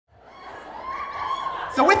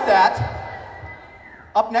So with that,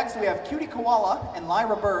 up next we have Cutie Koala and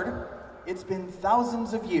Lyra Bird. It's been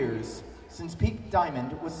thousands of years since Pink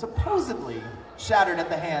Diamond was supposedly shattered at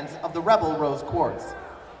the hands of the rebel Rose Quartz.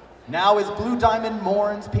 Now as Blue Diamond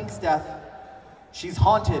mourns Pink's death, she's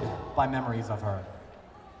haunted by memories of her.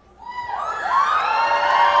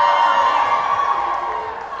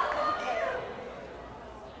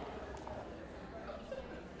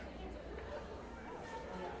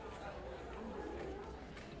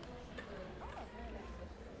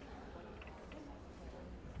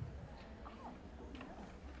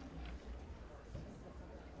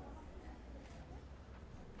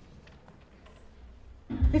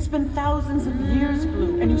 It's been thousands of years,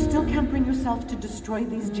 Blue, and you still can't bring yourself to destroy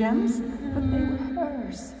these gems? But they were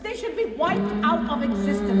hers. They should be wiped out of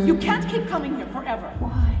existence. You can't keep coming here forever.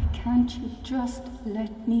 Why can't you just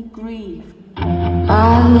let me grieve?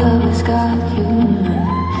 My love has got human.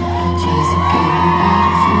 She's a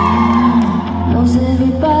baby, knows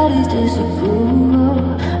everybody's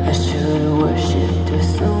disapproval. I should have worshipped her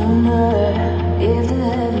sooner. If the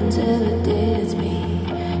heavens ever did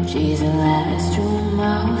me, she's the last true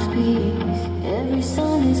mouthpiece. Every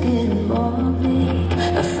song is getting more bleak.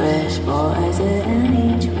 A fresh poison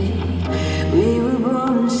each week. We were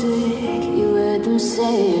born sick, you heard them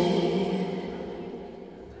say it.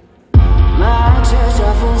 My church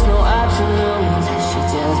offers no absolutes. She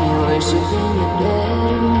tells me worship in the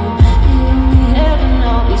bedroom. The only heaven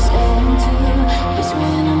I'll be saying to is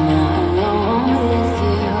when I'm not alone with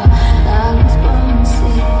you. I was born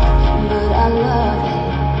sick, but I love it.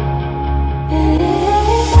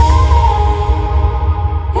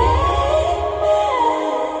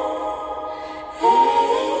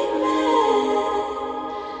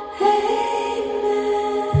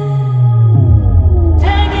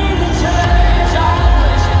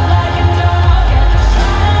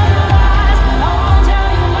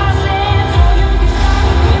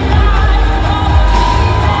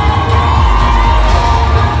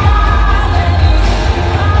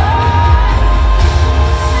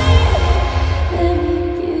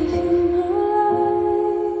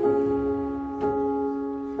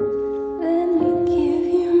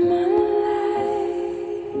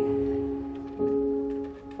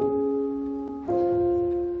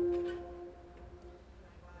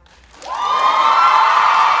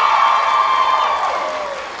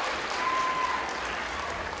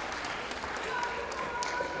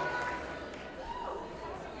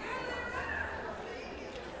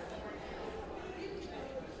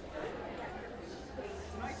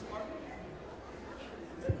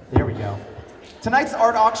 There we go. Tonight's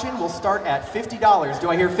art auction will start at $50. Do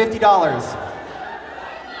I hear $50?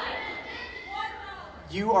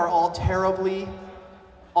 You are all terribly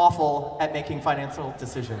awful at making financial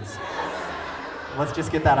decisions. Let's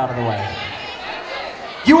just get that out of the way.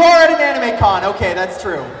 You are at an anime con. Okay, that's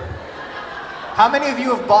true. How many of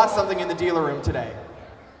you have bought something in the dealer room today?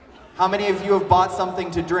 How many of you have bought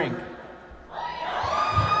something to drink?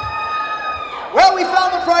 Well, we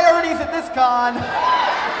found the priorities at this con.